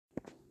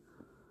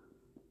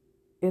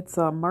It's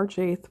March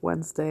 8th,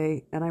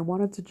 Wednesday, and I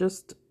wanted to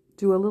just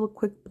do a little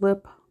quick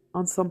blip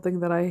on something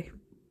that I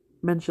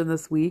mentioned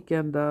this week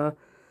and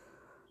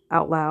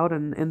out loud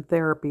and in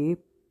therapy,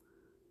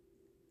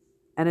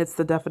 and it's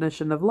the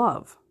definition of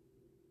love.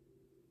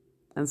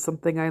 And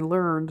something I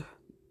learned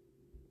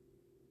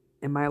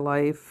in my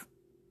life,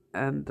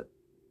 and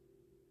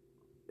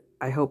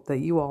I hope that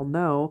you all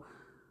know,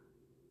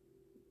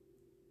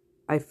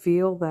 I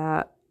feel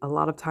that a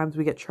lot of times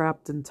we get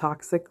trapped in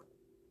toxic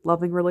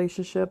loving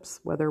relationships,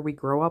 whether we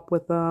grow up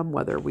with them,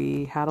 whether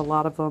we had a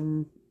lot of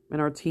them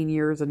in our teen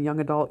years and young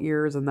adult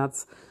years, and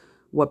that's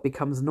what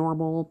becomes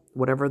normal,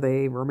 whatever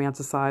they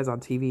romanticize on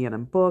TV and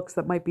in books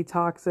that might be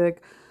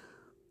toxic.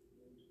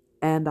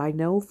 And I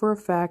know for a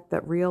fact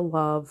that real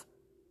love,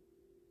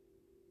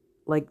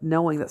 like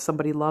knowing that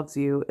somebody loves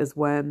you, is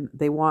when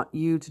they want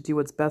you to do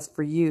what's best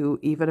for you,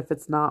 even if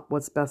it's not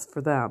what's best for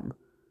them.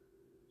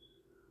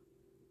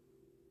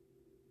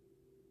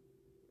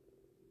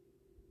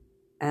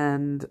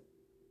 And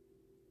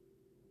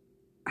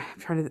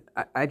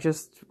I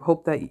just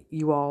hope that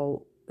you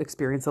all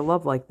experience a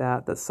love like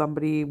that, that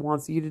somebody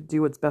wants you to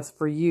do what's best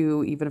for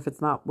you, even if it's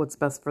not what's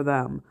best for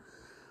them.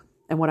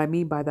 And what I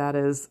mean by that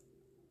is,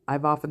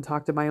 I've often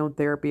talked in my own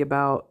therapy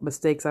about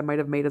mistakes I might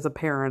have made as a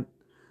parent.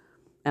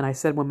 And I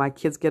said, when my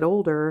kids get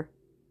older,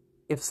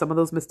 if some of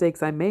those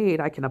mistakes I made,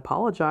 I can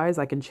apologize,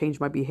 I can change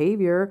my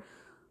behavior,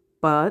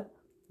 but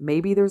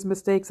maybe there's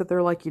mistakes that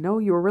they're like, you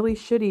were really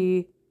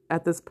shitty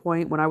at this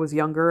point when I was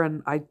younger,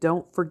 and I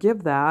don't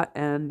forgive that.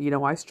 And,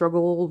 I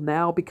struggle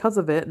now because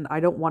of it, and I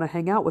don't want to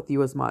hang out with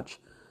you as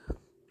much.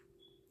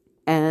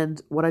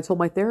 And what I told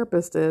my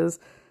therapist is,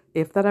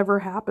 if that ever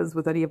happens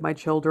with any of my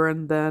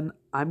children, then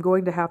I'm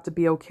going to have to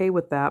be okay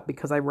with that,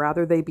 because I'd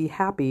rather they be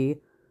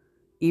happy.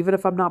 Even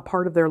if I'm not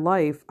part of their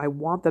life, I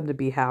want them to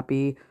be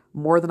happy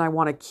more than I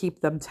want to keep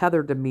them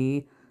tethered to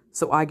me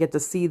so I get to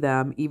see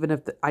them even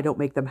if I don't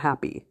make them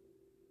happy.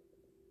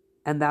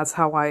 And that's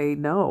how I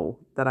know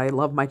that I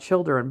love my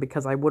children,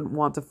 because I wouldn't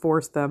want to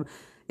force them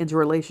into a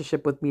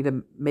relationship with me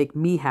to make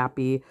me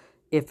happy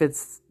if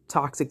it's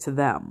toxic to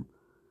them.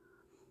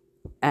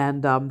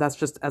 And that's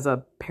just as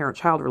a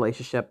parent-child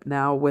relationship.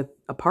 Now, with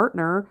a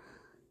partner,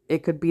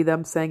 it could be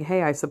them saying,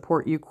 hey, I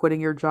support you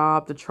quitting your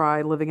job to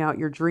try living out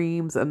your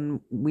dreams,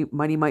 and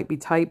money might be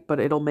tight,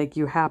 but it'll make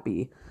you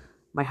happy.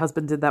 My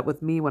husband did that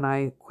with me when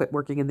I quit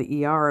working in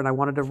the ER and I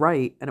wanted to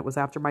write, and it was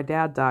after my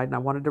dad died and I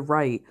wanted to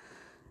write.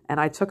 And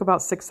I took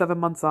about 6-7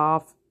 months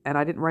off, and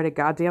I didn't write a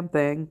goddamn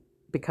thing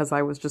because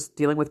I was just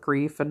dealing with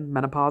grief and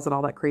menopause and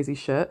all that crazy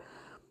shit.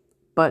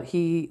 But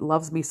he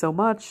loves me so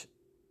much,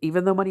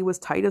 even though money was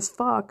tight as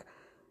fuck,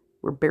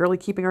 we're barely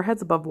keeping our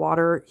heads above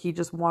water, he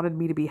just wanted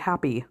me to be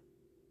happy.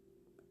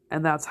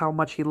 And that's how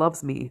much he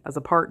loves me as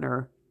a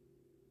partner.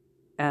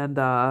 And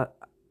I'm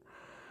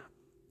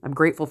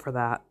grateful for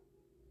that.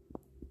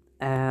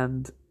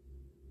 And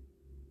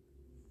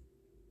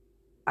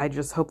I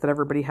just hope that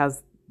everybody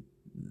has,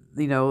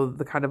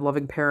 the kind of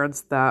loving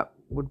parents that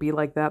would be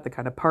like that, the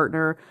kind of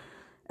partner.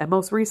 And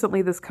most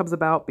recently, this comes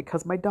about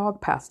because my dog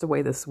passed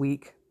away this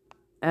week.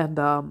 And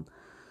it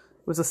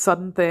was a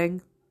sudden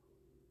thing.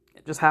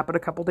 It just happened a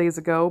couple days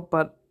ago.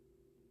 But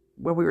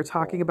when we were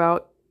talking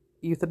about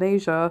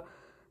euthanasia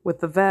with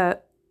the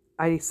vet,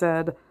 he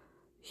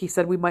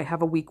said we might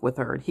have a week with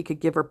her and he could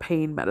give her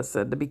pain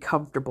medicine to be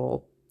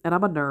comfortable. And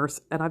I'm a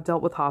nurse and I've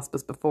dealt with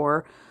hospice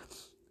before.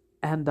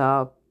 And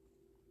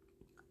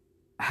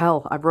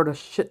hell, I wrote a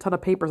shit ton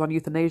of papers on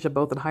euthanasia,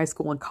 both in high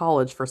school and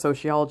college, for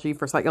sociology,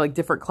 for like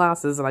different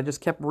classes. And I just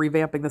kept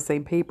revamping the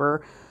same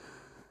paper.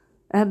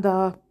 And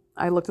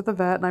I looked at the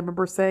vet and I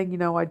remember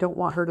saying, I don't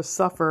want her to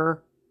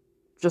suffer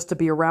just to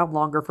be around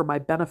longer for my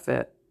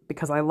benefit,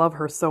 because I love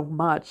her so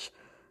much.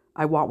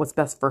 I want what's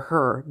best for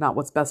her, not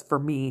what's best for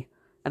me.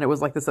 And it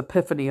was like this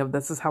epiphany of,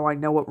 this is how I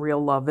know what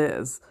real love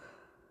is.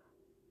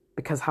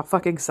 Because how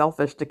fucking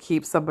selfish to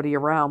keep somebody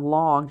around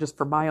long just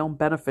for my own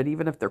benefit,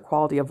 even if their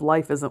quality of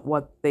life isn't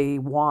what they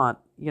want.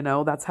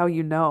 That's how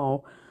you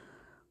know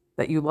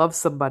that you love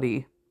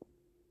somebody.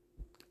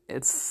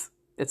 It's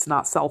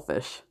not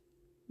selfish.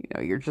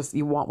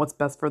 You want what's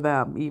best for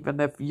them, even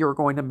if you're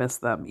going to miss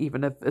them,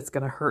 even if it's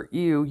going to hurt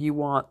you. You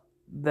want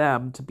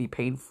them to be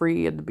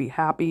pain-free and to be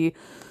happy.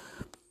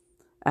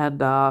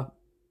 And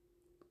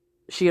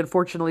she,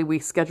 unfortunately, we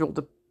scheduled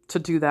to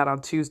do that on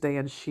Tuesday,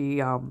 and she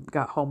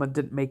got home and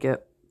didn't make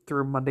it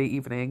through Monday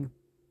evening.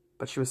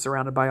 But she was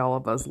surrounded by all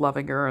of us,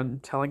 loving her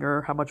and telling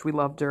her how much we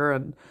loved her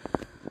and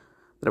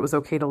that it was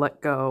okay to let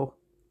go.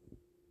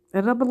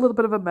 And I'm a little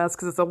bit of a mess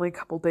because it's only a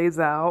couple days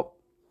out.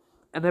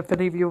 And if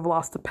any of you have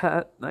lost a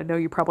pet, I know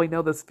you probably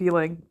know this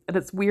feeling. And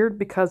it's weird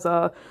because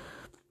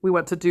we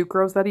went to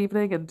Ducrow's that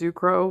evening, and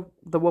Ducrow,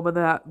 the woman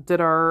that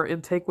did our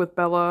intake with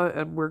Bella,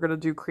 and we're going to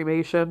do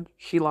cremation,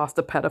 she lost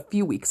a pet a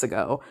few weeks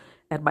ago.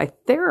 And my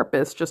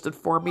therapist just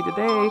informed me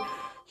today,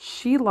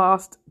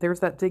 there's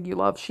that dig you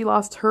love, she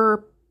lost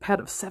her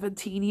pet of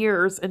 17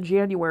 years in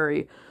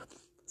January.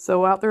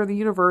 So out there in the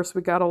universe,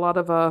 we got a lot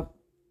of,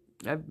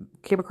 I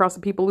came across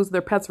some people losing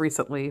their pets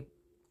recently.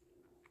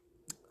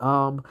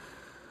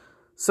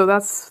 So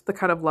that's the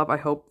kind of love I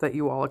hope that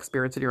you all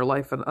experience in your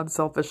life, an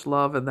unselfish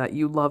love, and that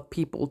you love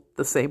people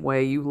the same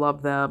way you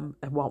love them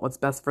and want what's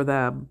best for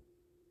them,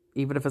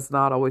 even if it's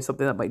not always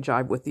something that might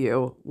jive with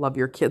you. Love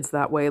your kids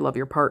that way, love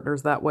your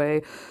partners that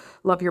way,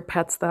 love your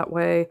pets that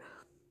way.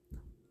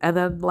 And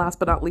then last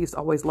but not least,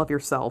 always love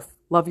yourself.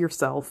 Love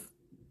yourself,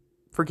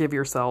 forgive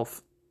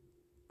yourself,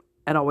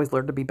 and always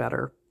learn to be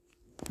better.